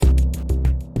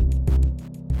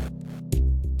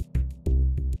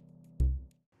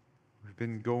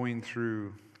been going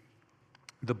through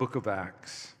the book of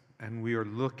Acts, and we are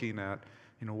looking at,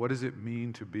 what does it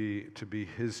mean to be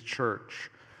His church?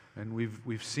 And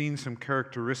we've seen some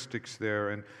characteristics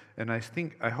there, and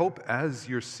I hope as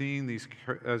you're seeing these,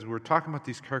 as we're talking about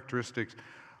these characteristics,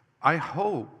 I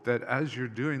hope that as you're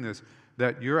doing this,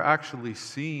 that you're actually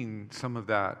seeing some of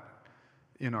that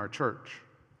in our church.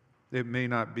 It may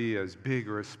not be as big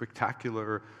or as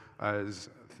spectacular as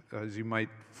you might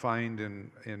find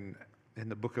in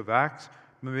the book of Acts.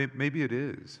 Maybe it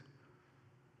is.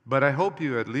 But I hope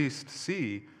you at least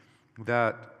see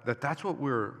that's what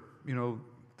we're,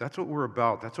 that's what we're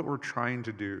about. That's what we're trying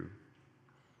to do.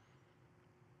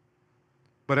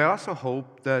 But I also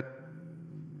hope that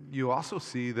you also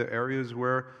see the areas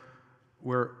where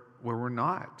we're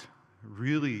not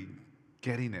really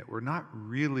getting it. We're not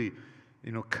really,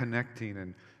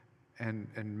 connecting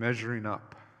and measuring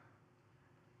up.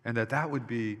 And that would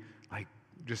be like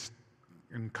just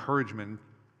encouragement,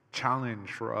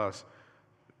 challenge for us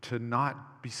to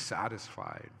not be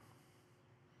satisfied.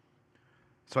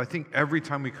 So I think every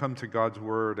time we come to God's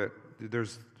Word,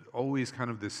 there's always kind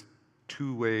of this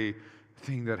two-way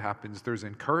thing that happens. There's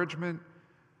encouragement,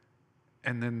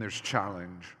 and then there's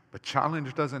challenge. But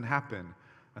challenge doesn't happen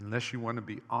unless you want to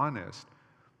be honest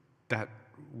that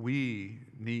we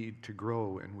need to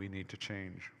grow and we need to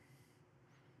change.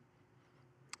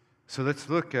 So let's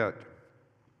look at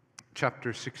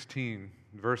chapter 16,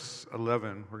 verse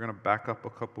 11. We're going to back up a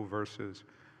couple verses.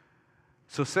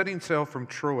 So setting sail from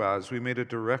Troas, we made a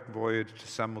direct voyage to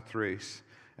Samothrace,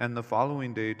 and the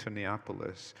following day to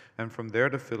Neapolis, and from there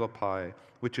to Philippi,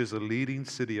 which is a leading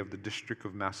city of the district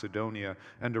of Macedonia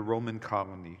and a Roman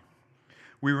colony.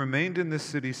 We remained in this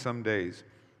city some days,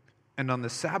 and on the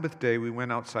Sabbath day we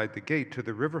went outside the gate to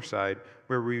the riverside,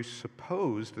 where we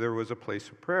supposed there was a place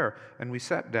of prayer, and we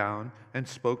sat down and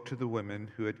spoke to the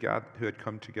women who had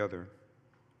come together.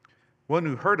 One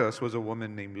who heard us was a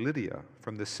woman named Lydia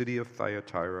from the city of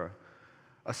Thyatira,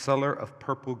 a seller of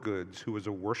purple goods who was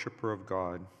a worshiper of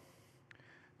God.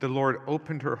 The Lord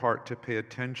opened her heart to pay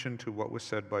attention to what was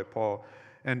said by Paul,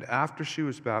 and after she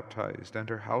was baptized, and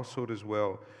her household as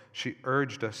well, she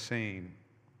urged us, saying,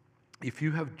 "If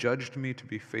you have judged me to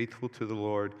be faithful to the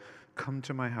Lord, come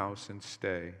to my house and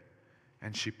stay."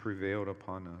 And she prevailed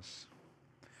upon us.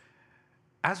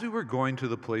 As we were going to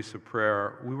the place of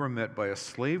prayer, we were met by a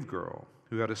slave girl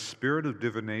who had a spirit of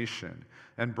divination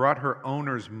and brought her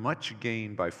owners much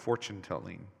gain by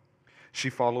fortune-telling.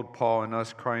 She followed Paul and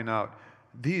us, crying out,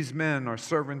 "These men are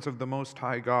servants of the Most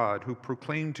High God, who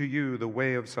proclaim to you the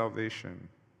way of salvation."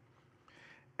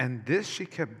 And this she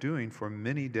kept doing for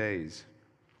many days.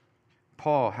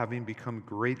 Paul, having become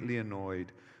greatly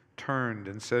annoyed, turned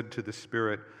and said to the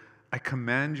spirit, "I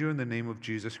command you in the name of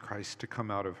Jesus Christ to come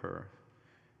out of her."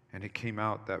 And it came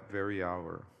out that very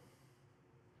hour.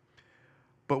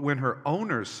 But when her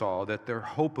owners saw that their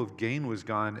hope of gain was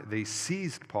gone, they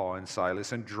seized Paul and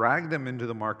Silas and dragged them into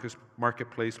the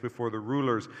marketplace before the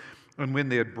rulers. And when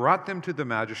they had brought them to the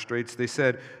magistrates, they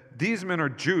said, "These men are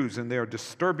Jews, and they are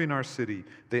disturbing our city.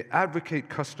 They advocate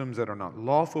customs that are not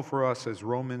lawful for us as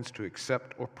Romans to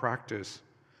accept or practice."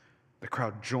 The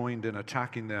crowd joined in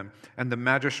attacking them, and the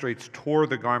magistrates tore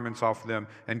the garments off them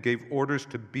and gave orders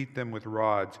to beat them with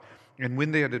rods. And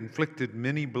when they had inflicted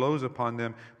many blows upon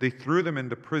them, they threw them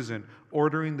into prison,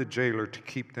 ordering the jailer to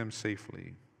keep them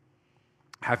safely.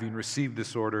 Having received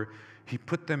this order, he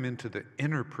put them into the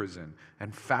inner prison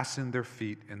and fastened their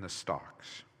feet in the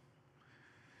stocks.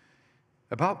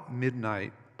 About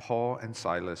midnight, Paul and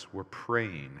Silas were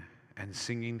praying and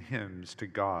singing hymns to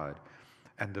God,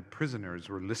 and the prisoners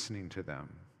were listening to them.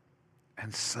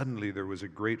 And suddenly there was a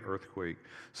great earthquake,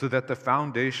 so that the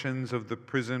foundations of the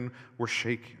prison were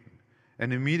shaken.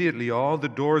 And immediately all the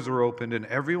doors were opened, and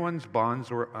everyone's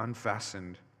bonds were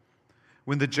unfastened.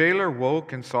 When the jailer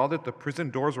woke and saw that the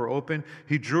prison doors were open,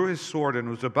 he drew his sword and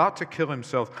was about to kill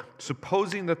himself,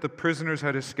 supposing that the prisoners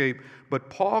had escaped.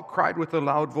 But Paul cried with a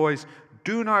loud voice,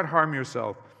 "Do not harm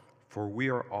yourself, for we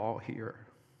are all here."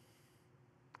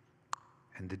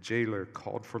 And the jailer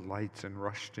called for lights and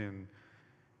rushed in,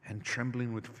 and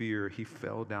trembling with fear, he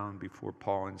fell down before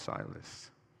Paul and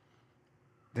Silas.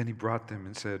 Then he brought them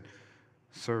and said,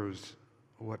 "Sirs,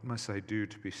 what must I do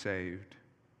to be saved?"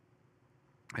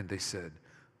 And they said,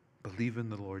 "Believe in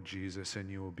the Lord Jesus, and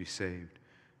you will be saved,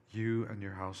 you and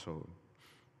your household."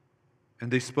 And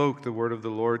they spoke the word of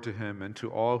the Lord to him and to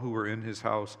all who were in his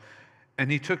house. And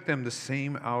he took them the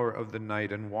same hour of the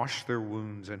night and washed their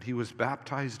wounds, and he was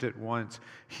baptized at once,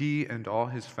 he and all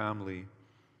his family.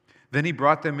 Then he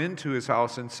brought them into his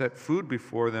house and set food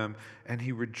before them, and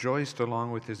he rejoiced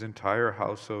along with his entire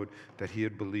household that he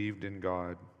had believed in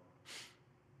God.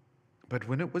 But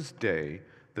when it was day,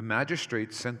 the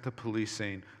magistrates sent the police,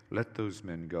 saying, "Let those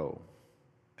men go."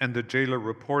 And the jailer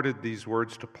reported these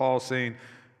words to Paul, saying,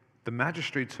 "The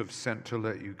magistrates have sent to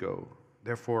let you go.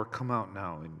 Therefore, come out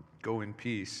now and go in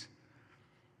peace."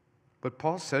 But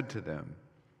Paul said to them,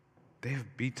 "They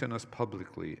have beaten us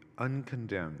publicly,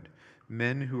 uncondemned,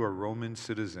 men who are Roman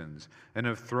citizens, and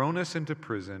have thrown us into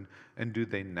prison, and do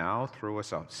they now throw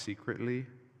us out secretly?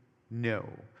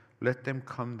 No, let them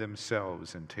come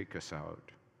themselves and take us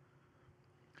out."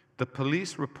 The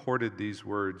police reported these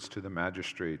words to the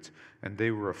magistrates, and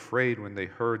they were afraid when they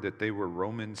heard that they were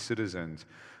Roman citizens.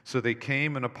 So they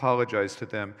came and apologized to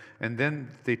them, and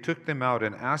then they took them out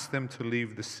and asked them to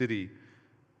leave the city.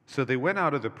 So they went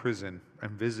out of the prison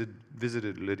and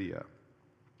visited Lydia.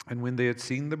 And when they had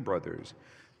seen the brothers,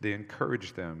 they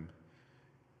encouraged them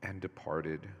and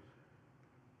departed.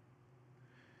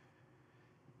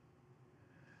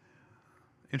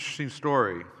 Interesting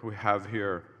story we have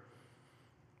here.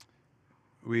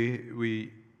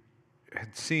 We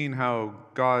had seen how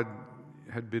God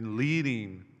had been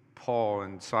leading Paul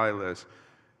and Silas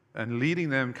and leading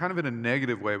them kind of in a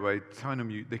negative way by telling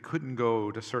them they couldn't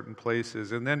go to certain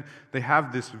places. And then they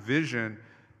have this vision,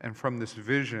 and from this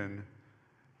vision,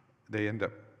 they end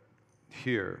up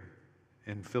here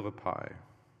in Philippi.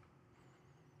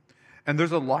 And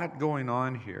there's a lot going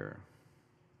on here.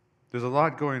 There's a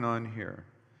lot going on here.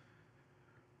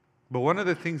 But one of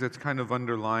the things that's kind of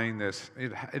underlying this,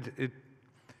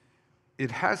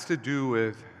 it has to do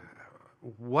with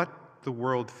what the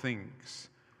world thinks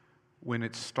when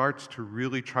it starts to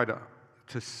really try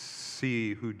to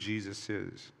see who Jesus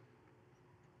is.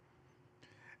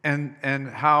 And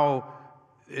how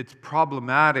it's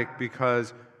problematic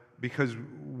because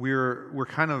we're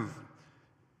kind of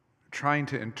trying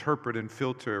to interpret and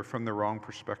filter from the wrong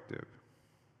perspective.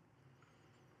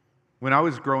 When I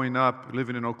was growing up,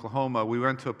 living in Oklahoma, we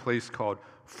went to a place called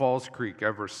Falls Creek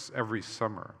every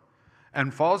summer.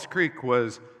 And Falls Creek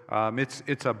was,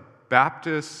 it's a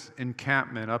Baptist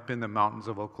encampment up in the mountains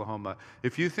of Oklahoma.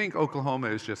 If you think Oklahoma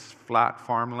is just flat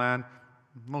farmland,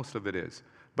 most of it is.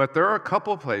 But there are a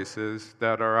couple places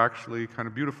that are actually kind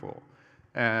of beautiful.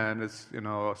 And it's,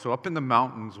 so up in the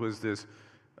mountains was this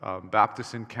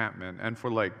Baptist encampment. And for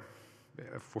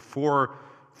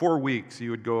 4 weeks,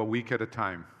 you would go a week at a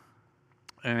time.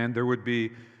 And there would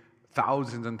be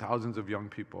thousands and thousands of young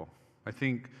people. I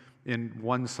think in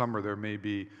one summer there may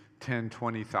be 10,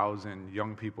 20,000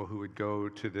 young people who would go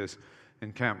to this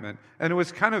encampment. And it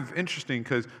was kind of interesting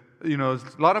because, a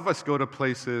lot of us go to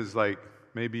places like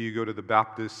maybe you go to the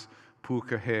Baptist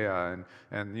Pukahea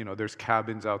and there's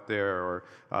cabins out there, or,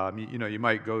 you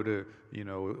might go to,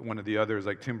 one of the others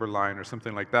like Timberline or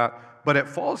something like that. But at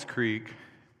Falls Creek,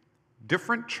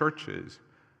 different churches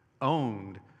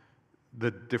owned the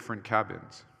different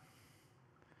cabins.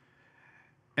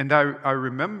 And I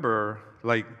remember,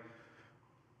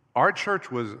 our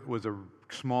church was a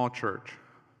small church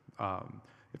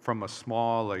from a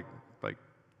small, like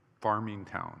farming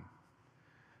town.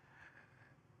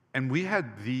 And we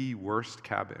had the worst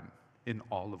cabin in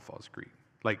all of Falls Creek,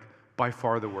 by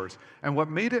far the worst. And what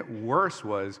made it worse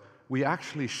was we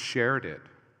actually shared it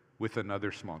with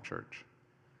another small church.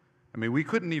 I mean, we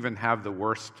couldn't even have the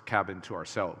worst cabin to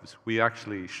ourselves. We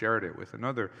actually shared it with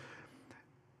another.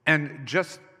 And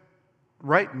just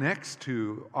right next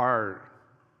to our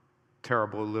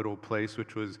terrible little place,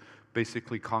 which was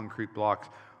basically concrete blocks,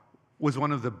 was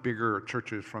one of the bigger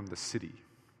churches from the city.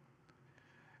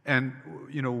 And,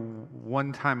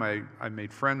 one time I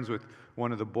made friends with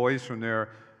one of the boys from there,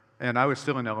 and I was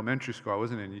still in elementary school.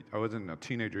 I wasn't a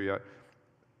teenager yet.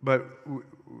 But,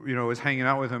 I was hanging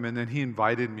out with him, and then he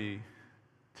invited me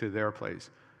to their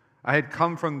place. I had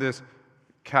come from this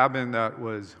cabin that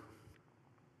was,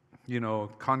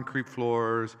 concrete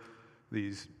floors,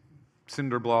 these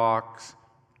cinder blocks,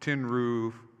 tin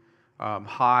roof,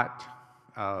 hot,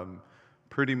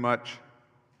 pretty much,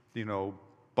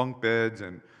 bunk beds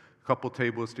and a couple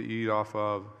tables to eat off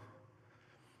of,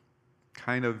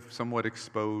 kind of somewhat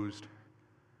exposed.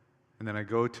 And then I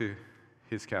go to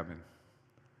his cabin.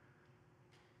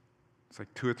 It's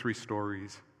like 2 or 3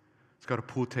 stories. It's got a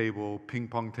pool table, ping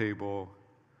pong table,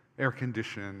 air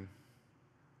conditioned.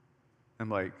 I'm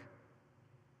like,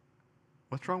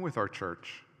 what's wrong with our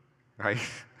church? Right?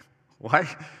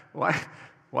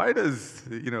 Why does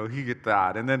he get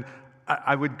that? And then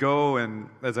I would go, and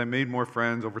as I made more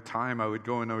friends over time, I would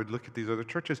go and I would look at these other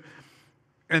churches,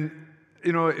 and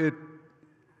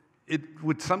it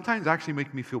would sometimes actually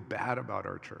make me feel bad about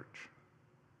our church.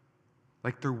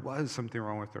 Like there was something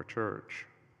wrong with our church.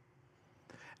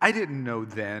 I didn't know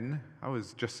then, I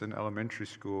was just in elementary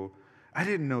school, I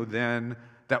didn't know then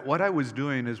that what I was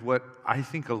doing is what I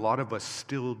think a lot of us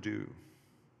still do.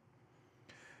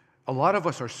 A lot of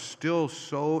us are still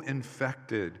so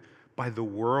infected by the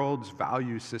world's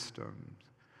value systems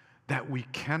that we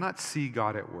cannot see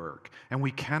God at work and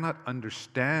we cannot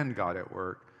understand God at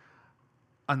work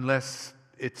unless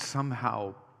it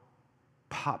somehow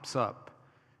pops up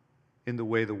in the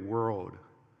way the world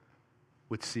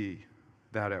would see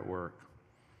that at work.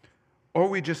 Or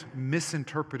we just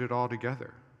misinterpret it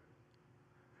altogether.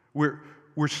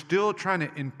 We're still trying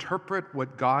to interpret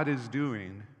what God is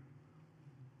doing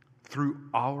through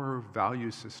our value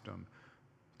system,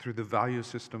 through the value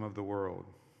system of the world.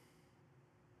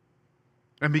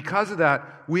 And because of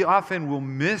that, we often will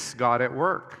miss God at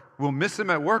work. We'll miss Him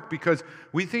at work because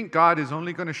we think God is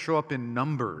only going to show up in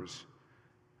numbers.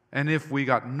 And if we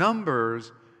got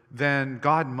numbers, then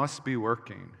God must be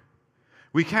working.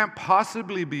 We can't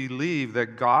possibly believe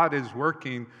that God is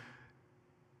working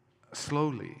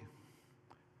slowly,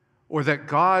 or that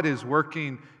God is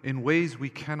working in ways we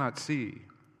cannot see,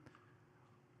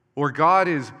 or God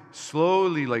is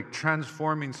slowly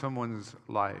transforming someone's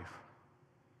life.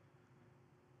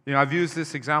 I've used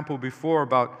this example before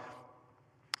about,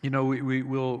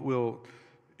 we'll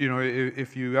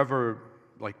if you ever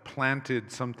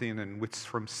planted something and it's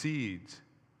from seeds,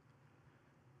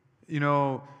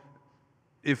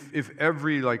 if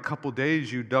every couple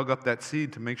days you dug up that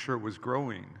seed to make sure it was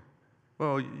growing,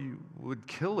 well, you would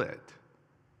kill it.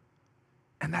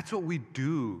 And that's what we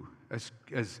do as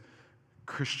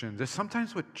Christians. That's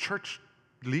sometimes what church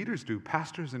leaders do,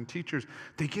 pastors and teachers.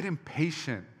 They get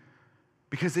impatient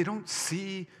because they don't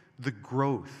see the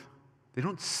growth. They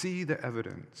don't see the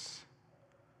evidence.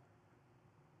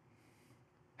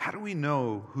 How do we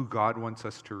know who God wants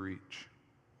us to reach?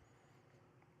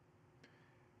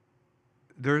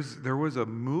 There was a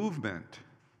movement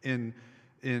in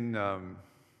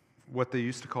what they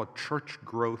used to call church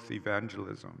growth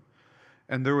evangelism.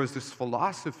 And there was this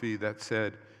philosophy that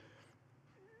said,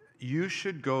 you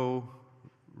should go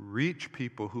reach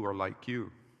people who are like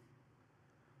you.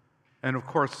 And of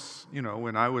course,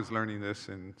 when I was learning this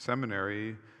in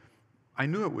seminary, I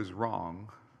knew it was wrong.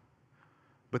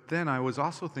 But then I was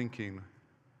also thinking,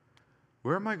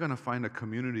 where am I going to find a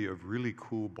community of really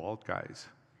cool bald guys?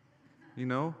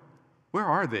 Where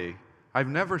are they? I've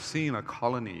never seen a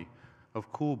colony of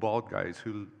cool bald guys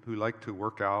who like to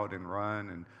work out and run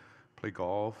and play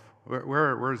golf.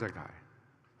 Where is that guy?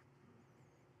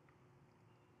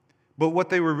 But what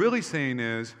they were really saying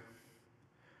is,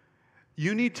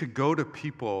 you need to go to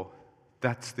people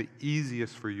that's the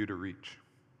easiest for you to reach.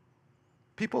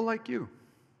 People like you.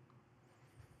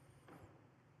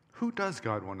 Who does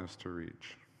God want us to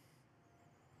reach?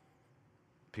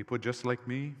 People just like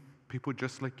me? People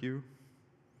just like you?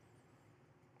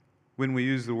 When we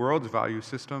use the world's value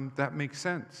system, that makes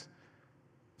sense.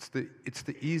 It's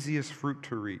the easiest fruit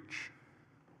to reach.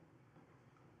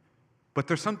 But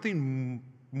there's something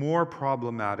more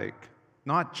problematic,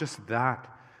 not just that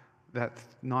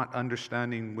not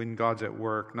understanding when God's at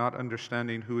work, not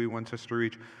understanding who He wants us to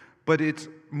reach, but it's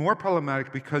more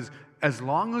problematic because as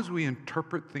long as we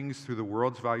interpret things through the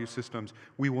world's value systems,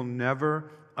 we will never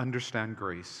understand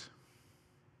grace.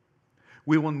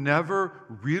 We will never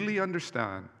really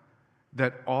understand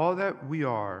that all that we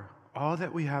are, all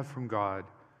that we have from God,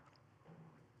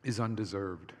 is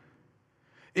undeserved.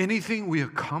 Anything we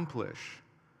accomplish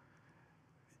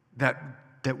that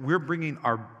we're bringing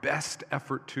our best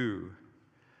effort to,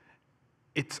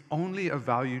 it's only of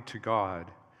value to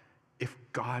God if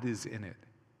God is in it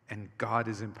and God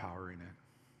is empowering it.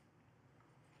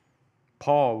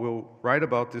 Paul will write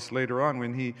about this later on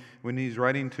when he's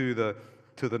writing to the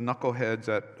knuckleheads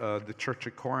at the church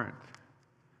at Corinth.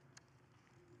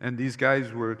 And these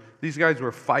guys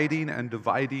were fighting and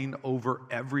dividing over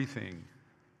everything.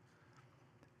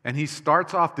 And he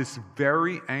starts off this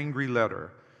very angry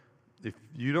letter. If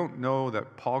you don't know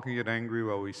that Paul can get angry,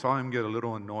 well, we saw him get a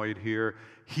little annoyed here.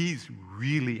 He's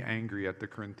really angry at the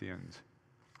Corinthians.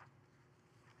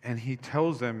 And he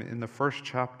tells them in the first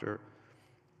chapter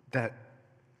that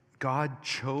God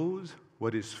chose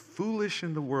what is foolish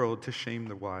in the world to shame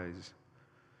the wise.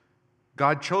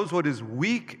 God chose what is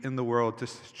weak in the world to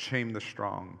shame the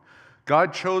strong.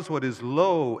 God chose what is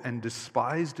low and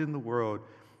despised in the world,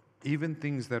 even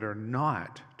things that are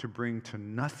not, to bring to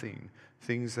nothing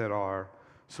things that are,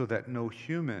 so that no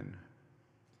human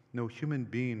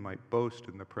being might boast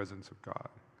in the presence of God.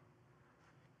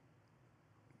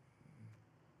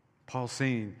 Paul's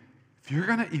saying, if you're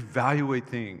going to evaluate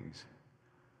things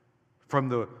from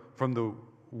the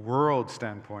world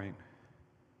standpoint,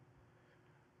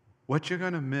 what you're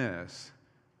going to miss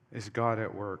is God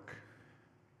at work.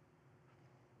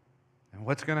 And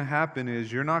what's going to happen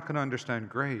is you're not going to understand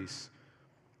grace.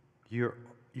 You're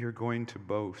going to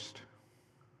boast.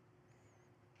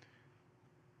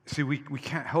 See, we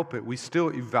can't help it. We still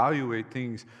evaluate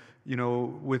things,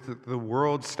 with the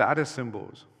world's status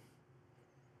symbols.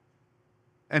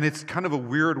 And it's kind of a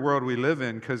weird world we live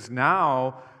in, because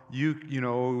now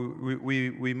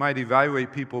we might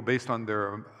evaluate people based on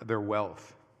their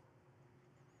wealth.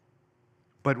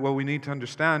 But what we need to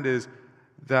understand is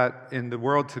that in the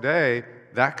world today,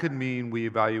 that could mean we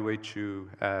evaluate you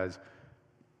as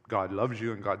God loves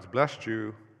you and God's blessed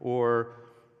you, or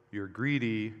you're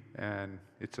greedy and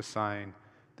it's a sign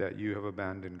that you have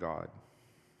abandoned God.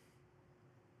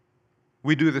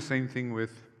 We do the same thing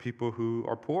with people who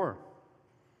are poor.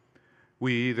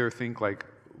 We either think like,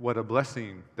 what a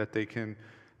blessing that they can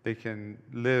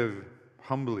live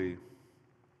humbly,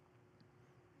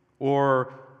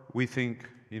 or we think,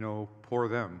 poor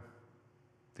them.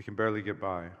 They can barely get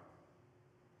by.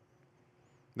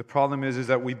 The problem is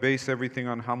that we base everything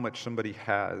on how much somebody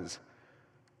has,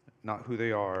 not who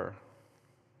they are.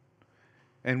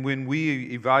 And when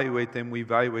we evaluate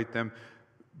them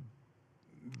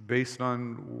based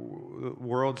on the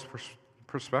world's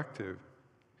perspective.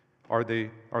 Are they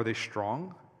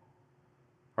strong?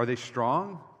 Are they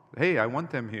strong? Hey, I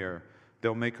want them here.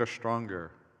 They'll make us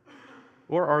stronger.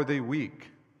 Or are they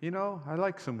weak? I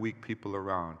like some weak people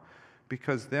around,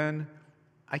 because then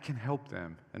I can help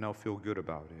them and I'll feel good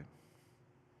about it.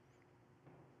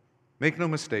 Make no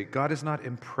mistake, God is not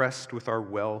impressed with our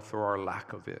wealth or our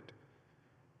lack of it.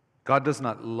 God does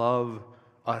not love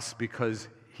us because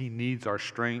He needs our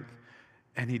strength,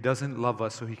 and He doesn't love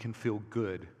us so He can feel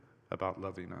good about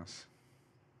loving us.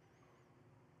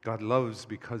 God loves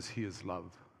because He is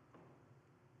love.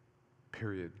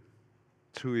 Period.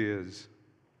 It's who He is.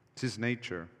 It's His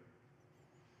nature.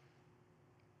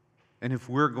 And if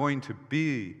we're going to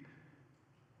be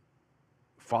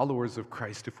followers of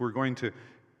Christ, if we're going to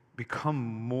become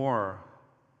more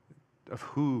of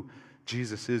who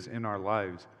Jesus is in our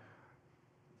lives,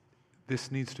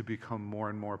 this needs to become more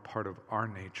and more part of our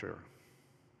nature.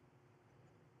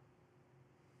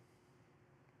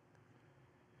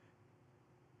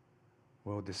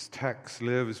 Well, this text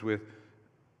lives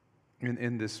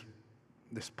in this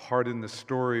part in the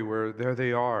story where there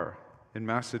they are in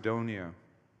Macedonia.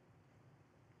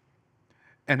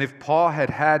 And if Paul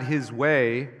had his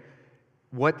way,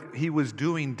 what he was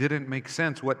doing didn't make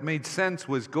sense. What made sense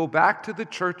was go back to the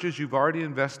churches you've already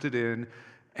invested in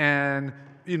and,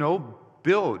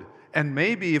 build. And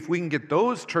maybe if we can get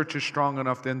those churches strong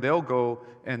enough, then they'll go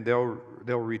and they'll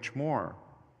reach more.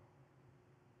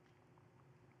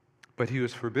 But he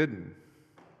was forbidden.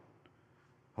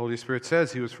 Holy Spirit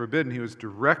says he was forbidden. He was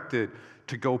directed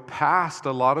to go past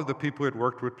a lot of the people he had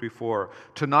worked with before,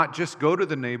 to not just go to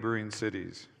the neighboring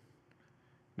cities.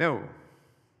 No.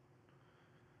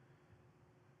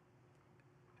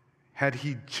 Had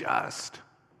he just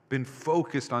been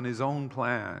focused on his own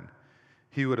plan,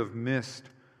 he would have missed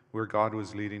where God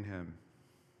was leading him.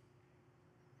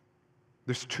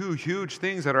 There's two huge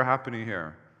things that are happening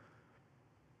here.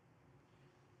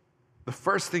 The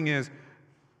first thing is,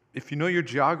 if you know your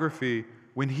geography,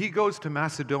 when he goes to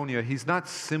Macedonia, he's not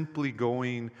simply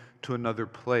going to another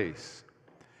place.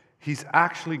 He's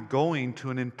actually going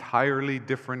to an entirely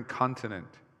different continent.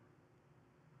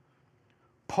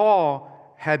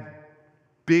 Paul had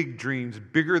big dreams,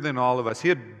 bigger than all of us. He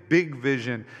had big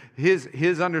vision.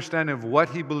 His understanding of what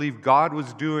he believed God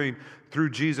was doing through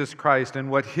Jesus Christ and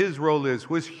what his role is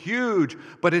was huge,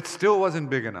 but it still wasn't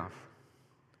big enough.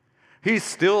 He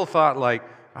still thought like,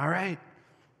 all right,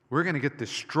 we're going to get this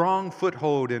strong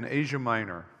foothold in Asia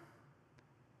Minor.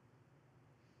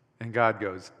 And God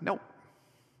goes, nope.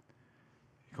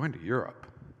 You're going to Europe.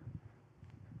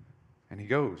 And he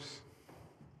goes.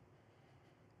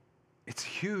 It's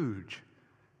huge.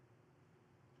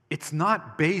 It's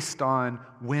not based on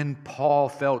when Paul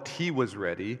felt he was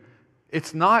ready.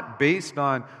 It's not based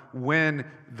on when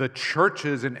the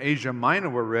churches in Asia Minor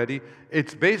were ready.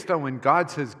 It's based on when God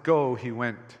says go, he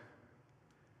went.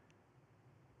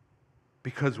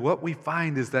 Because what we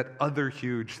find is that other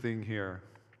huge thing here.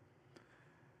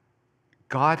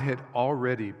 God had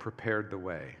already prepared the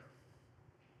way.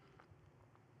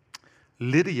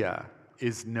 Lydia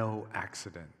is no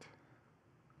accident.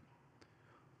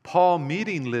 Paul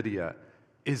meeting Lydia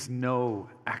is no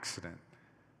accident.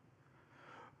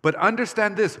 But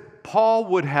understand this, Paul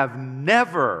would have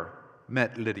never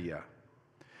met Lydia.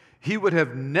 He would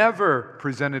have never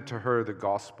presented to her the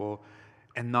gospel,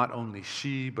 and not only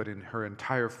she, but in her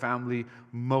entire family,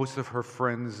 most of her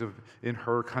friends in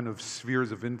her kind of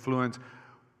spheres of influence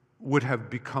would have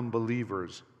become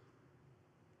believers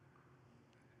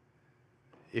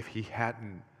if he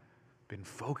hadn't been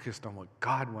focused on what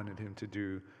God wanted him to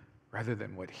do rather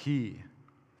than what he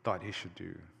thought he should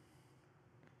do.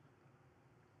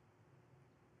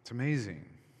 It's amazing.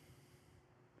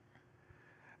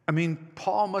 I mean,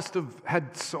 Paul must have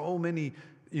had so many,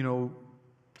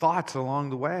 thoughts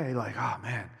along the way, like, oh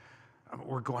man,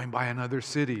 we're going by another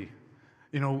city.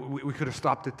 We could have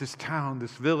stopped at this town,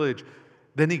 this village.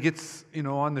 Then he gets,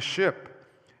 on the ship,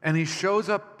 and he shows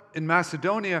up in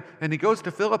Macedonia, and he goes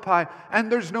to Philippi,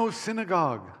 and there's no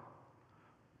synagogue.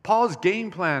 Paul's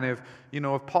game plan, if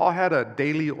Paul had a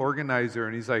daily organizer,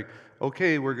 and he's like,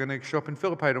 okay, we're going to show up in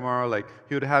Philippi tomorrow, like,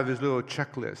 he would have his little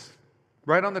checklist.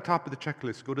 Right on the top of the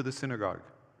checklist, go to the synagogue.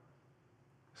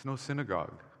 There's no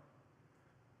synagogue.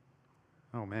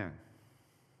 Oh, man.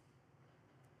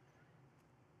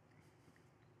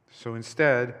 So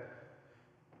instead,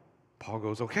 Paul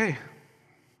goes, okay.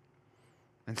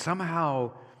 And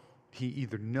somehow he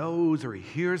either knows or he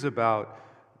hears about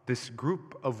this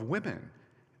group of women.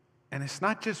 And it's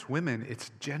not just women,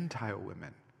 it's Gentile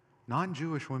women,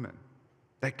 non-Jewish women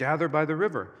that gather by the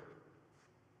river.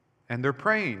 And they're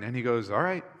praying. And he goes, all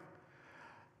right,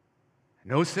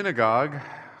 no synagogue.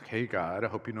 Okay, God, I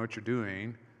hope you know what you're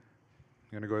doing.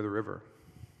 I'm going to go to the river.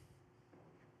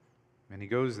 And he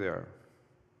goes there.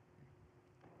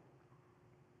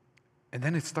 And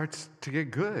then it starts to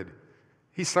get good.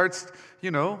 He starts,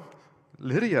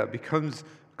 Lydia becomes a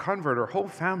convert, her whole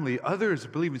family, others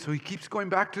believe it. So he keeps going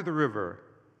back to the river.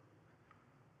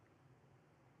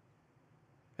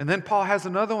 And then Paul has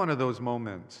another one of those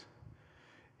moments.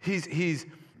 He's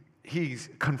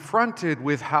confronted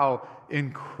with how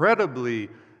incredibly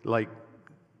like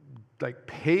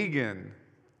pagan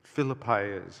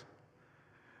Philippi is.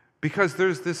 Because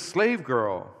there's this slave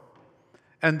girl,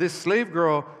 and this slave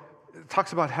girl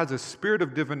talks about has a spirit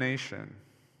of divination.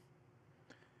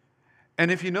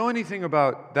 And if you know anything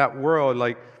about that world,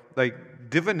 like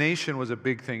divination was a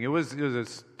big thing. It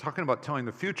was talking about telling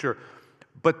the future,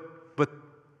 but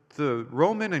the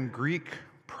Roman and Greek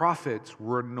prophets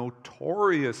were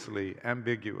notoriously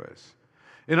ambiguous.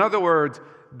 In other words,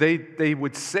 they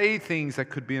would say things that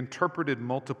could be interpreted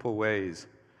multiple ways.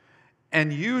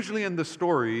 And usually in the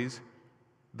stories,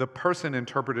 the person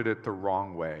interpreted it the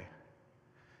wrong way.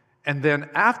 And then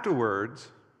afterwards,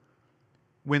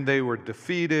 when they were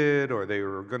defeated or they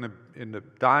were going to end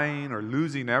up dying or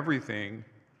losing everything,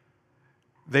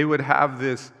 they would have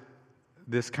this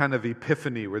kind of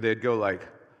epiphany where they'd go like,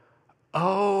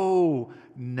 oh,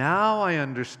 now I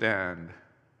understand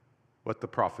what the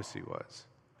prophecy was.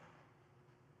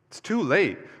 It's too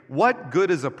late. What good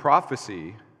is a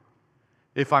prophecy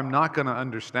if I'm not going to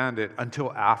understand it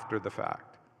until after the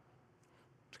fact?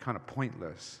 It's kind of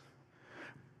pointless.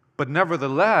 But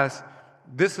nevertheless,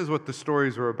 this is what the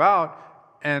stories were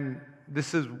about, and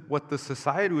this is what the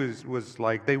society was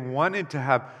like. They wanted to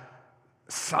have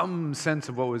some sense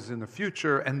of what was in the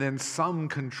future and then some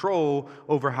control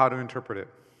over how to interpret it.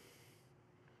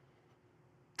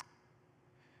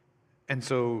 And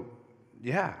so,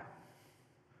 the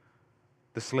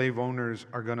slave owners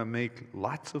are going to make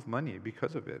lots of money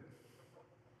because of it.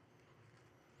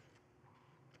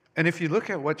 And if you look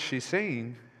at what she's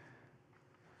saying,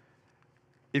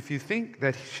 if you think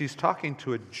that she's talking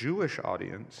to a Jewish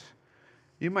audience,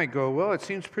 you might go, well, it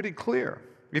seems pretty clear.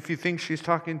 If you think she's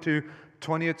talking to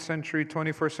 20th century,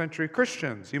 21st century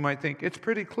Christians, you might think it's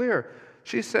pretty clear.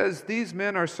 She says, these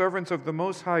men are servants of the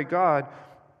Most High God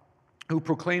who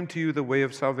proclaim to you the way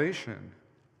of salvation.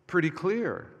 Pretty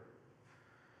clear.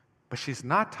 But she's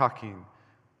not talking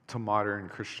to modern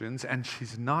Christians, and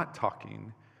she's not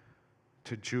talking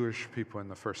to Jewish people in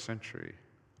the first century.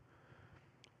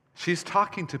 She's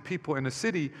talking to people in a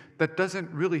city that doesn't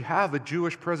really have a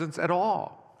Jewish presence at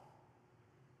all.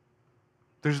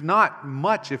 There's not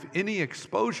much, if any,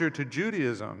 exposure to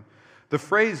Judaism. The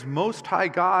phrase Most High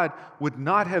God would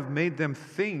not have made them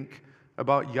think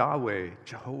about Yahweh,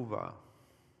 Jehovah.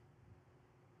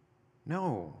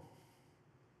 No.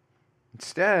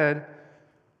 Instead,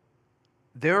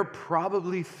 they're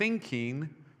probably thinking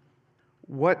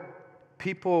what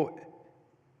people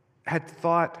had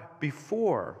thought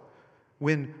before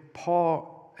when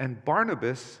Paul and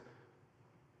Barnabas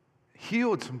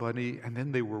healed somebody and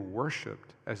then they were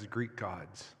worshipped as Greek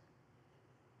gods.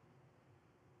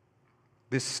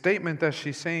 This statement that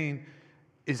she's saying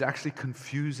is actually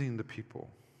confusing the people.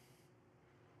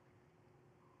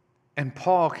 And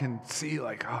Paul can see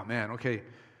like, oh man, okay,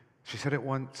 she said it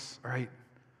once, all right,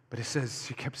 but it says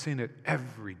she kept saying it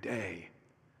every day.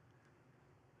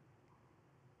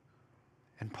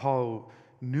 And Paul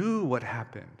knew what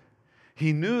happened.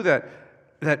 He knew that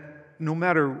no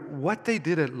matter what they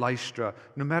did at Lystra,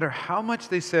 no matter how much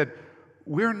they said,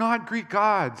 we're not Greek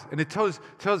gods. And it tells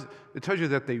you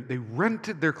that they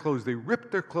rented their clothes, they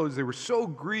ripped their clothes, they were so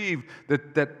grieved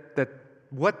that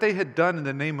what they had done in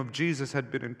the name of Jesus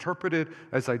had been interpreted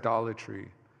as idolatry.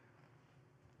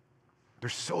 They're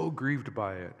so grieved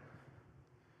by it.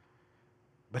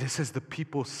 But it says the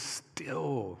people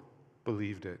still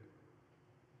believed it.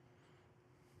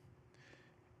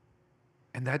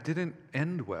 And that didn't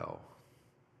end well.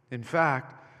 In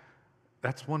fact,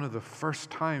 that's one of the first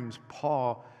times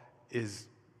Paul is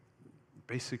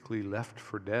basically left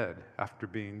for dead after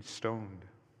being stoned.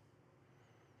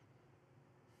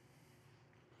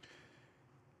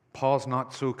 Paul's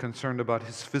not so concerned about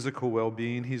his physical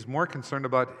well-being. He's more concerned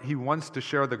about he wants to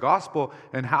share the gospel.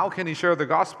 And how can he share the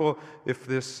gospel if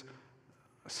this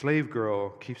slave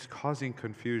girl keeps causing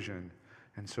confusion?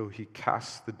 And so he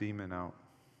casts the demon out.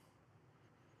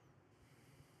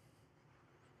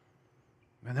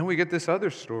 And then we get this other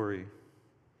story,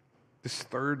 this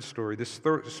third story,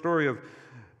 story of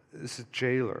this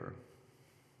jailer.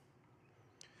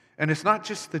 And it's not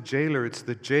just the jailer, it's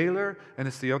the jailer and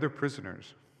it's the other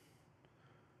prisoners.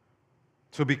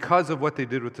 So because of what they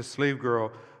did with the slave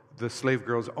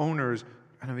girl's owners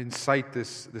kind of incite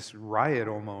this riot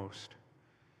almost.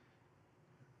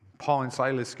 Paul and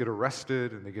Silas get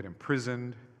arrested and they get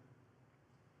imprisoned.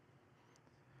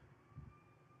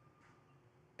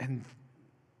 And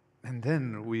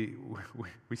then we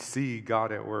see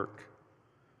God at work.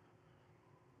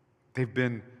 They've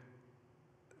been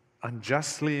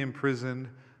unjustly imprisoned.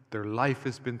 Their life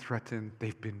has been threatened.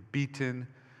 They've been beaten.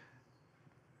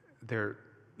 Their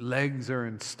legs are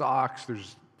in stocks.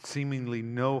 There's seemingly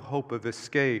no hope of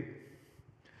escape.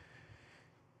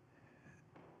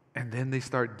 And then they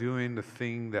start doing the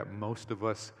thing that most of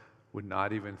us would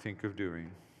not even think of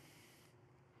doing.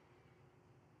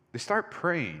 They start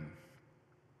praying.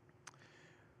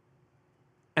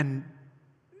 And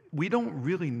we don't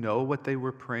really know what they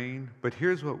were praying, but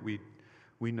here's what we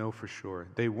know for sure.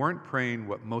 They weren't praying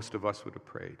what most of us would have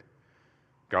prayed.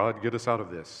 God, get us out of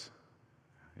this.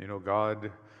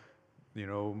 God,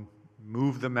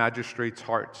 move the magistrates'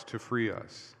 hearts to free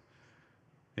us.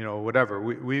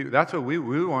 Whatever. That's what we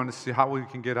want to see how we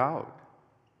can get out.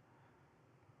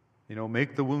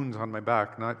 Make the wounds on my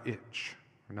back not itch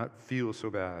or not feel so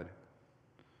bad.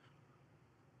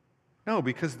 No,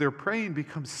 because their praying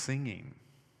becomes singing.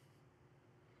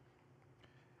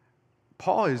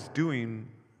 Paul is doing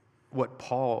what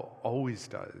Paul always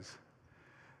does.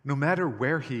 No matter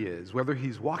where he is, whether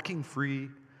he's walking free,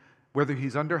 whether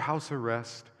he's under house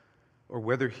arrest, or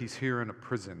whether he's here in a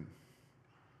prison,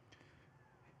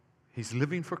 he's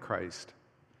living for Christ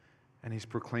and he's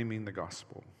proclaiming the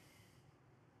gospel.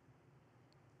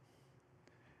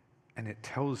 And it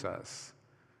tells us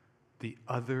the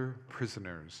other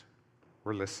prisoners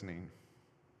were listening.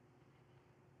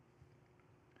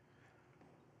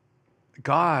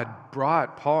 God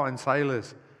brought Paul and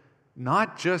Silas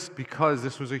not just because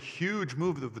this was a huge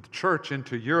move of the church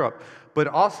into Europe, but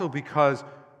also because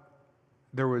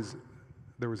there was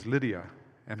Lydia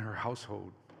and her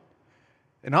household.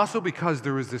 And also because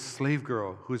there was this slave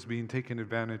girl who was being taken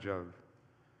advantage of.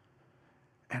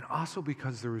 And also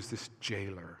because there was this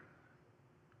jailer.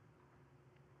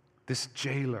 This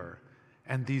jailer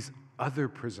and these other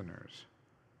prisoners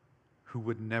who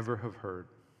would never have heard.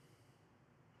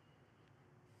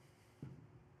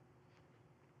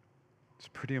 It's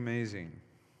pretty amazing.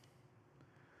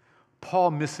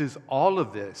 Paul misses all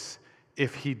of this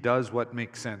if he does what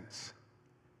makes sense,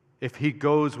 if he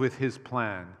goes with his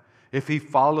plan, if he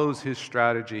follows his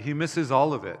strategy. He misses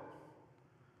all of it.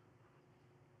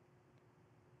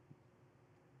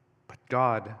 But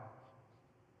God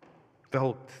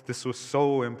felt this was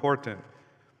so important.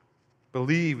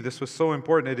 Believe this was so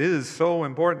important. It is so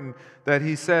important that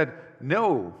he said,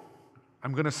 no,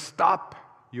 I'm going to stop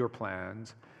your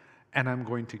plans and I'm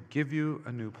going to give you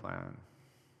a new plan.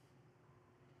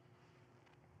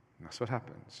 And that's what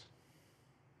happens.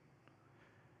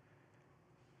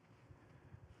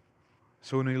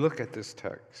 So when we look at this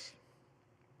text,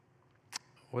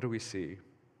 what do we see?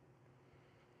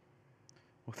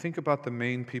 Well, think about the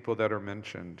main people that are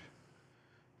mentioned.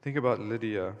 Think about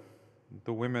Lydia,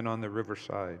 the women on the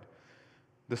riverside,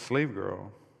 the slave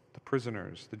girl, the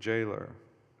prisoners, the jailer.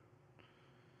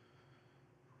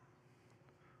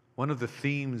 One of the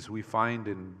themes we find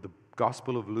in the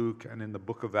Gospel of Luke and in the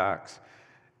book of Acts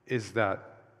is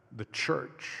that the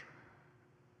church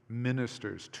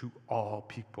ministers to all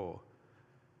people,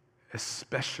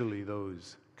 especially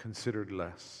those considered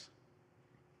less.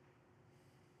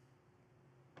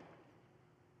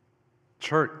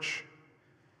 Church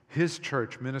His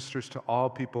church ministers to all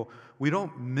people. We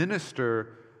don't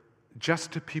minister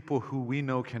just to people who we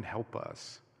know can help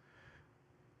us.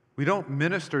 We don't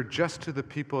minister just to the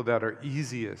people that are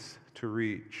easiest to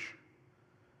reach.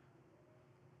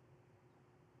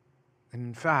 And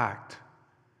in fact,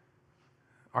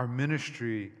 our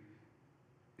ministry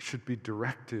should be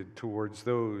directed towards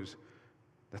those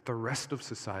that the rest of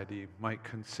society might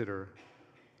consider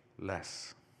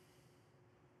less.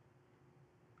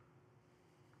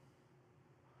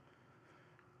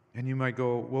 And you might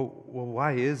go, well,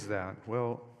 why is that?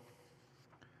 Well,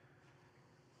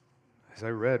 as I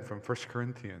read from 1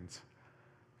 Corinthians,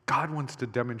 God wants to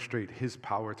demonstrate His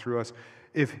power through us.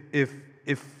 If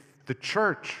the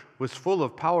church was full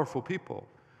of powerful people,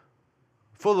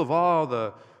 full of all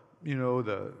the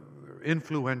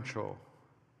influential,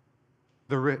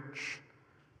 the rich,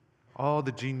 all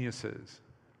the geniuses,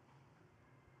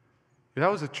 if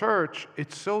that was a church,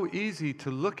 it's so easy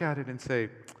to look at it and say,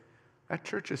 that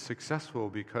church is successful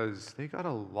because they got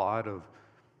a lot of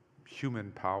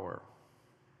human power.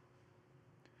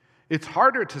 It's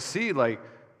harder to see,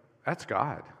 that's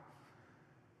God.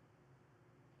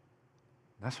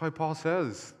 That's why Paul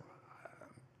says,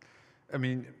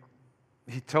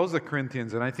 he tells the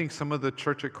Corinthians, and I think some of the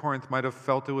church at Corinth might have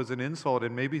felt it was an insult,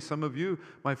 and maybe some of you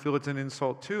might feel it's an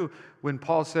insult too, when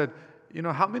Paul said,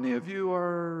 how many of you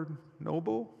are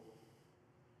noble?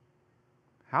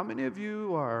 How many of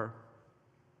you are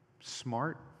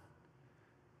smart?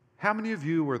 How many of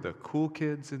you were the cool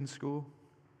kids in school?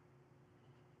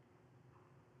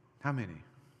 How many?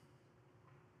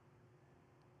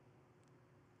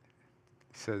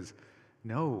 He says,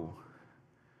 no.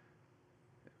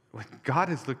 What God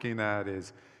is looking at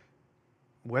is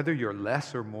whether you're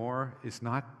less or more is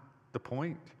not the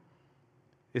point.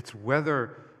 It's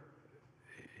whether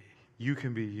you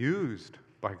can be used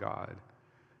by God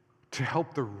to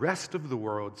help the rest of the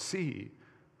world see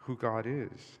who God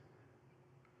is.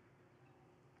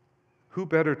 Who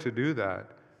better to do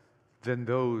that than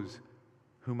those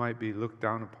who might be looked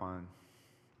down upon?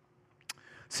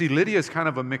 See, Lydia is kind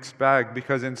of a mixed bag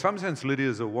because in some sense Lydia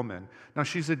is a woman. Now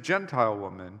she's a Gentile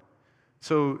woman.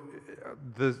 So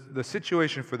the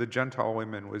situation for the Gentile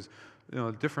women was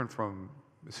different from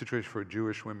the situation for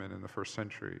Jewish women in the first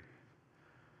century.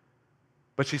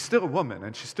 But she's still a woman,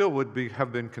 and she still would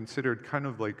have been considered kind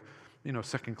of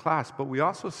second class. But we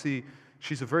also see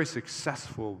she's a very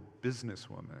successful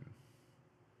businesswoman.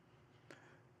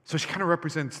 So she kind of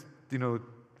represents,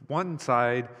 one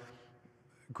side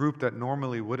group that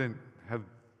normally wouldn't have,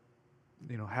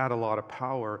 had a lot of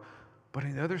power. But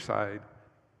on the other side,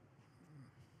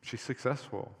 she's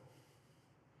successful.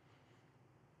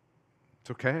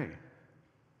 It's okay.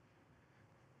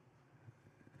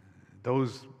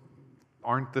 Those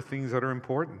aren't the things that are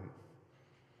important.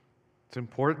 What's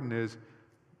important is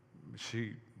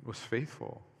she was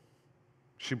faithful.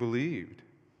 She believed.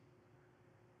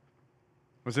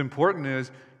 What's important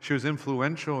is she was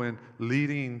influential in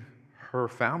leading her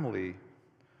family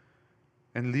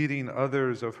and leading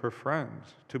others of her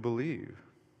friends to believe.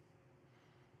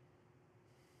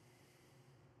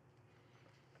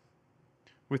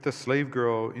 With the slave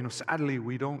girl, sadly,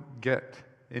 we don't get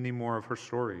any more of her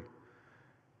story.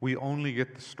 We only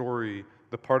get the story,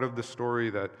 the part of the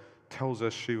story that tells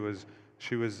us she was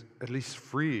at least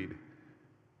freed.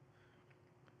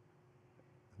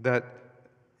 That,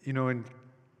 in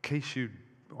case you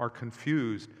are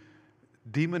confused,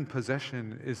 demon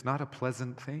possession is not a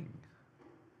pleasant thing.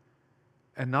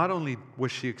 And not only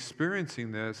was she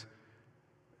experiencing this,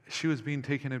 she was being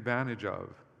taken advantage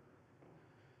of.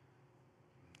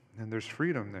 And there's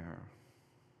freedom there.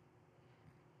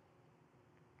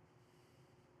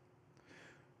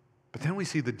 But then we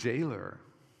see the jailer.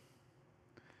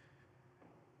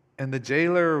 And the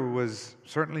jailer was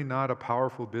certainly not a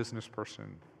powerful business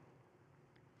person.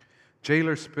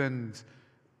 Jailer spends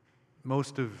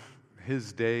most of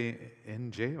his day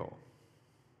in jail.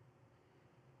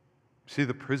 See,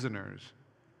 the prisoners,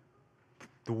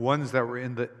 the ones that were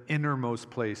in the innermost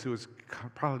place, it was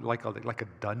probably like a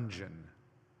dungeon.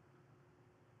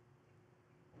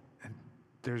 And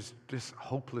there's just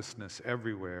hopelessness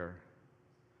everywhere.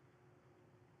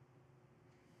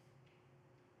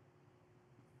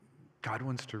 God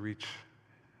wants to reach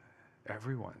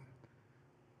everyone,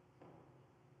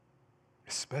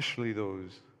 especially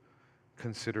those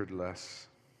considered less.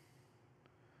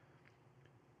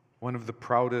 One of the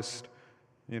proudest,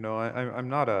 I'm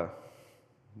not a,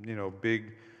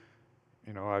 big,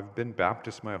 I've been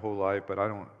Baptist my whole life, but I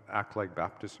don't act like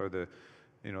Baptists are the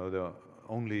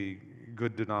only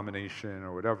good denomination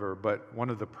or whatever. But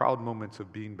one of the proud moments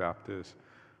of being Baptist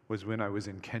was when I was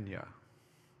in Kenya.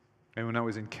 And when I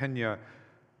was in Kenya,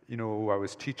 I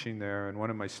was teaching there, and one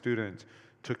of my students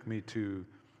took me to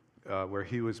where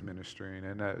he was ministering.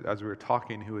 And as we were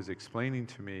talking, he was explaining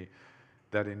to me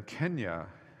that in Kenya,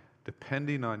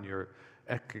 depending on your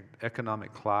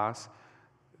economic class,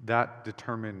 that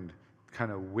determined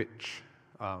kind of which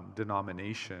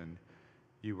denomination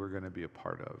you were going to be a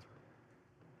part of.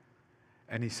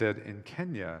 And he said in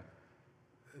Kenya,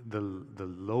 the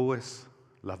lowest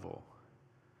level,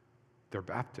 they're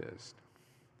Baptist.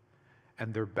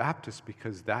 And they're Baptist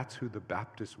because that's who the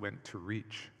Baptists went to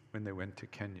reach when they went to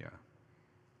Kenya.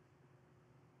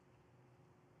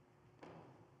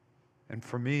 And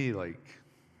for me,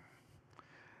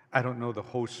 I don't know the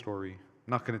whole story.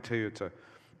 I'm not going to tell you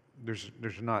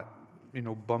there's not,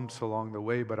 bumps along the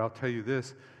way, but I'll tell you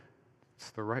this,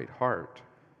 it's the right heart.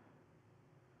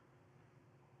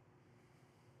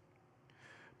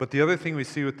 But the other thing we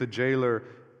see with the jailer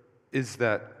is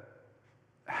that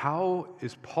how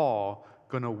is Paul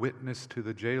going to witness to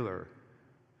the jailer?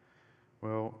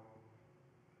 Well,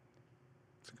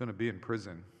 it's going to be in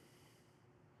prison.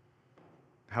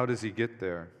 How does he get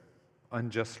there?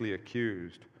 Unjustly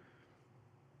accused,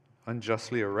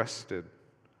 unjustly arrested,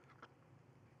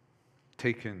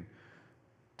 taken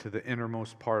to the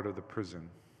innermost part of the prison.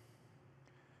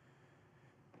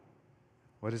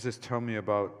 What does this tell me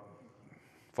about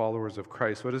followers of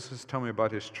Christ? What does this tell me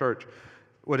about His church?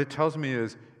 What it tells me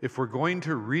is if we're going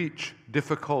to reach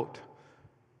people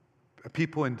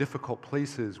in difficult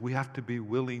places, we have to be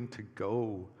willing to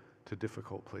go to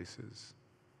difficult places.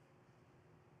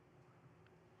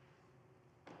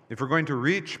 If we're going to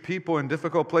reach people in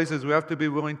difficult places, we have to be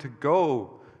willing to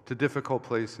go to difficult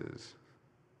places.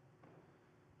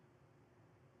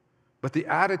 But the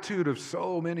attitude of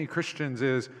so many Christians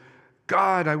is,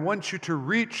 God, I want you to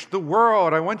reach the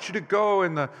world. I want you to go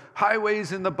in the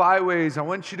highways and the byways. I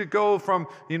want you to go from,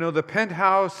 the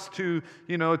penthouse to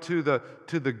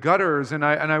the gutters, and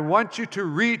I want you to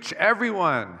reach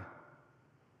everyone.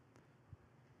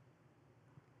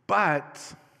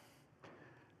 But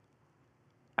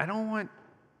I don't want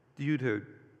you to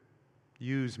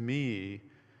use me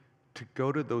to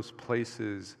go to those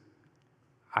places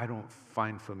I don't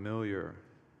find familiar,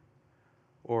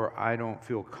 or I don't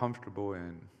feel comfortable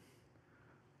in,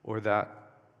 or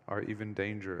that are even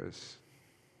dangerous.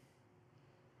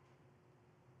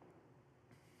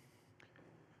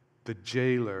 The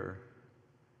jailer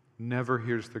never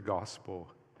hears the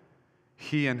gospel.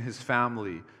 He and his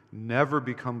family never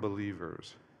become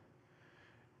believers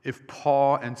if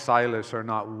Paul and Silas are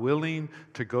not willing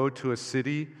to go to a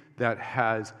city that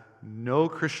has no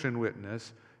Christian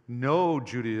witness, no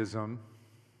Judaism,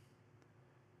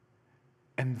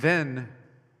 and then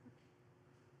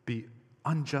be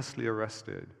unjustly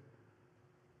arrested,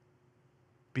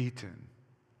 beaten,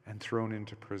 and thrown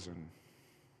into prison.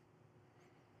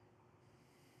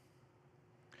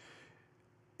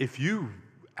 If you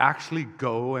actually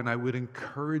go, and I would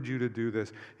encourage you to do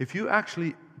this, if you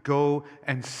actually go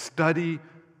and study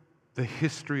the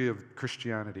history of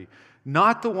Christianity,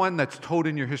 not the one that's told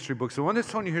in your history books. The one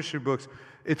that's told in your history books,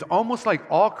 it's almost like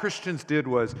all Christians did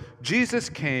was Jesus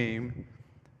came,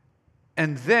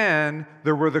 and then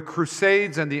there were the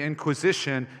Crusades and the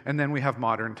Inquisition, and then we have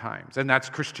modern times. And that's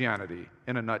Christianity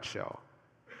in a nutshell.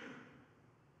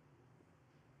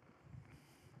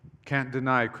 Can't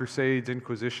deny Crusades,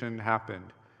 Inquisition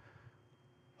happened.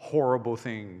 Horrible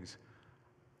things.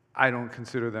 I don't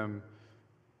consider them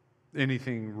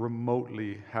anything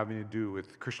remotely having to do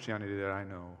with Christianity that I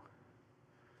know.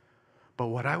 But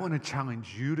what I want to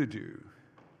challenge you to do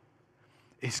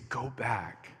is go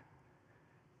back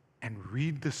and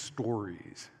read the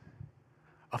stories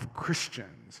of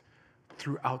Christians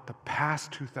throughout the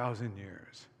past 2,000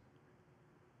 years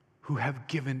who have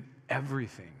given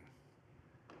everything.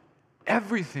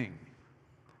 Everything.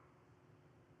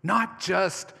 Not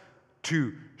just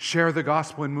to share the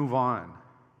gospel and move on.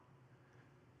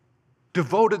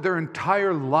 Devoted their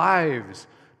entire lives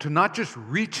to not just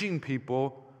reaching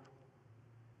people,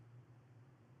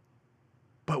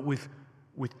 but with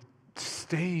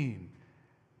staying,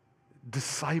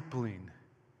 discipling,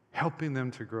 helping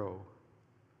them to grow.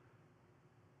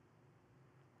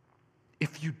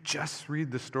 If you just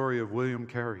read the story of William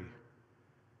Carey,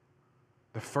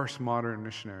 the first modern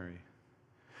missionary,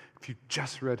 if you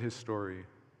just read his story,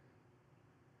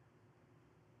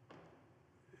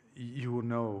 you will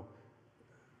know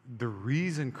the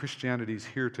reason Christianity is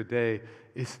here today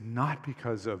is not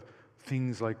because of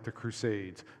things like the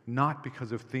Crusades, not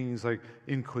because of things like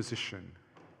Inquisition.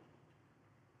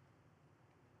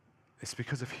 It's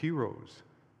because of heroes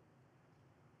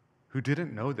who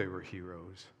didn't know they were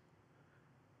heroes.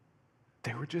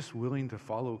 They were just willing to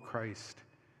follow Christ,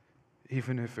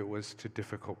 even if it was to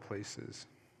difficult places.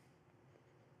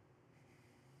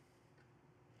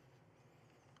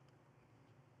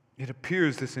 It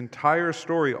appears this entire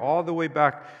story, all the way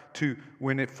back to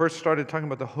when it first started talking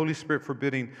about the Holy Spirit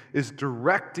forbidding, is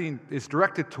directed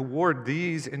toward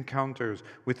these encounters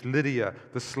with Lydia,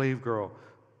 the slave girl,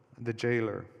 the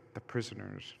jailer, the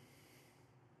prisoners.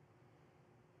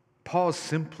 Paul's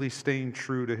simply staying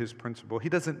true to his principle. He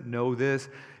doesn't know this.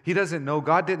 He doesn't know.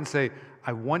 God didn't say,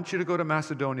 I want you to go to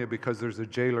Macedonia because there's a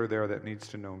jailer there that needs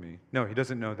to know me. No, he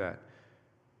doesn't know that.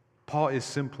 Paul is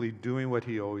simply doing what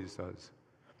he always does.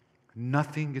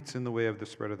 Nothing gets in the way of the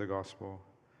spread of the gospel.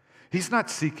 He's not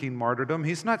seeking martyrdom.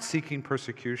 He's not seeking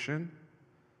persecution.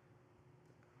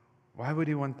 Why would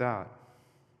he want that?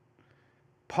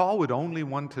 Paul would only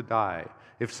want to die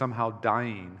if somehow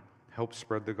dying helped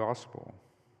spread the gospel.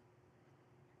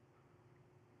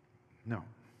 No.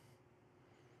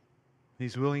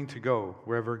 He's willing to go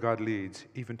wherever God leads,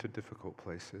 even to difficult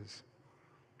places.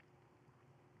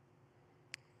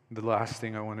 The last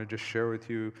thing I want to just share with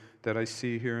you that I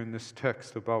see here in this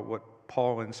text about what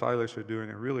Paul and Silas are doing,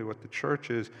 and really what the church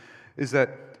is that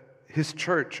his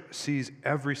church sees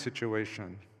every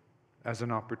situation as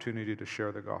an opportunity to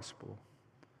share the gospel.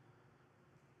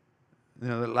 You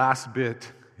know, the last bit,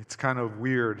 it's kind of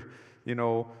weird. You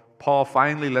know, Paul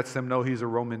finally lets them know he's a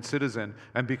Roman citizen,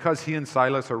 and because he and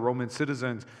Silas are Roman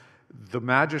citizens, the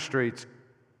magistrates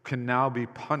can now be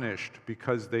punished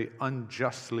because they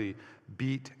unjustly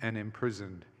beat and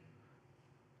imprisoned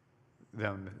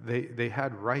them. They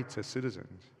had rights as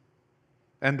citizens.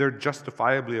 And they're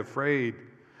justifiably afraid.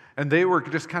 And they were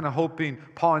just kind of hoping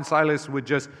Paul and Silas would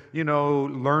just,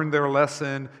 learn their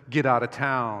lesson, get out of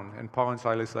town. And Paul and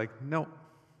Silas like, no.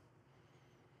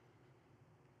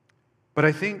 But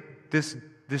I think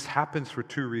this happens for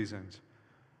two reasons.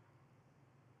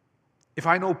 If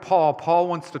I know Paul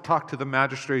wants to talk to the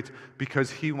magistrates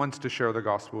because he wants to share the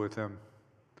gospel with them.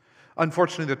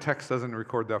 Unfortunately, the text doesn't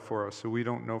record that for us, so we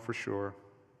don't know for sure.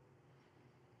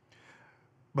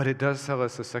 But it does tell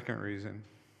us a second reason.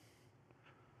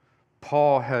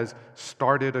 Paul has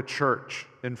started a church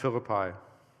in Philippi.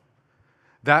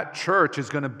 That church is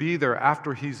going to be there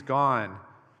after he's gone,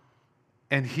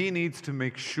 and he needs to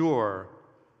make sure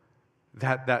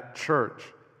that that church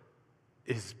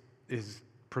is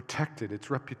protected, its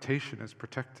reputation is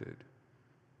protected.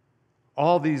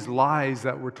 All these lies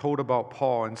that were told about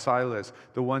Paul and Silas,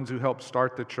 the ones who helped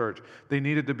start the church, they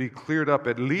needed to be cleared up,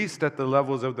 at least at the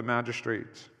levels of the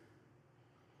magistrates.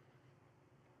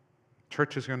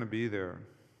 Church is going to be there.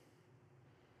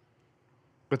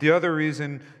 But the other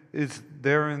reason is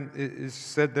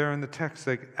said there in the text,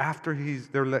 like after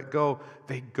they're let go,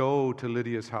 they go to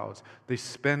Lydia's house. They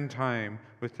spend time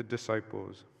with the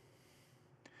disciples.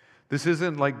 This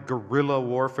isn't like guerrilla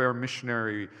warfare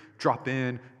missionary, drop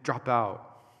in, drop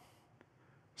out.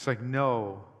 It's like,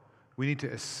 no, we need to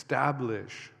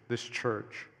establish this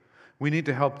church. We need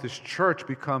to help this church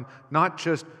become not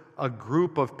just a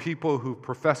group of people who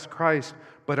profess Christ,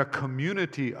 but a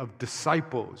community of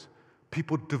disciples,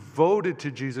 people devoted to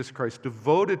Jesus Christ,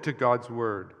 devoted to God's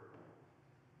word.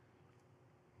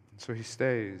 And so he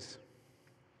stays.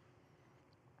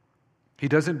 He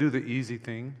doesn't do the easy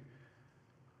thing.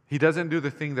 He doesn't do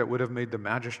the thing that would have made the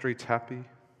magistrates happy.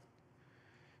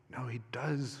 No, he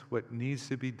does what needs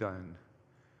to be done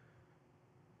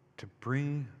to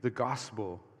bring the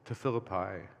gospel to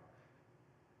Philippi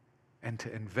and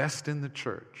to invest in the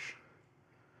church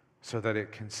so that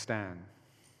it can stand.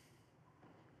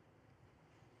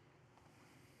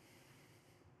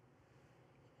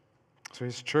 So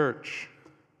his church,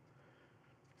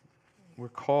 we're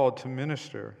called to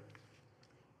minister.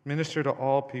 Minister to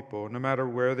all people, no matter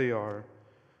where they are,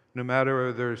 no matter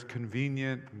whether it's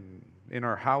convenient in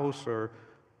our house or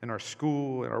in our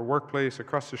school, in our workplace,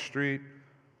 across the street,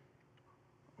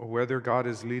 or whether God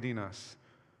is leading us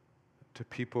to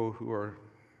people who are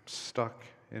stuck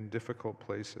in difficult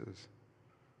places.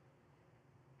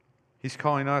 He's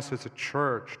calling us as a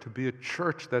church to be a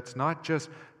church that's not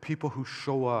just people who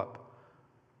show up,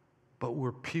 but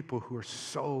we're people who are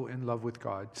so in love with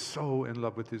God, so in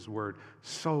love with His Word,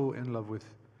 so in love with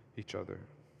each other.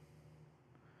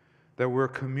 That we're a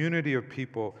community of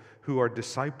people who are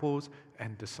disciples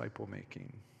and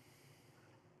disciple-making.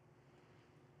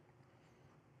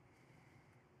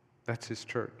 That's His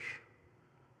church.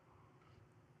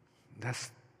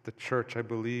 That's the church I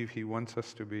believe He wants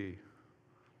us to be.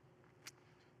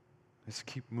 Let's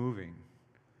keep moving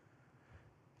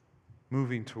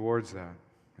towards that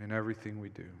in everything we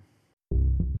do.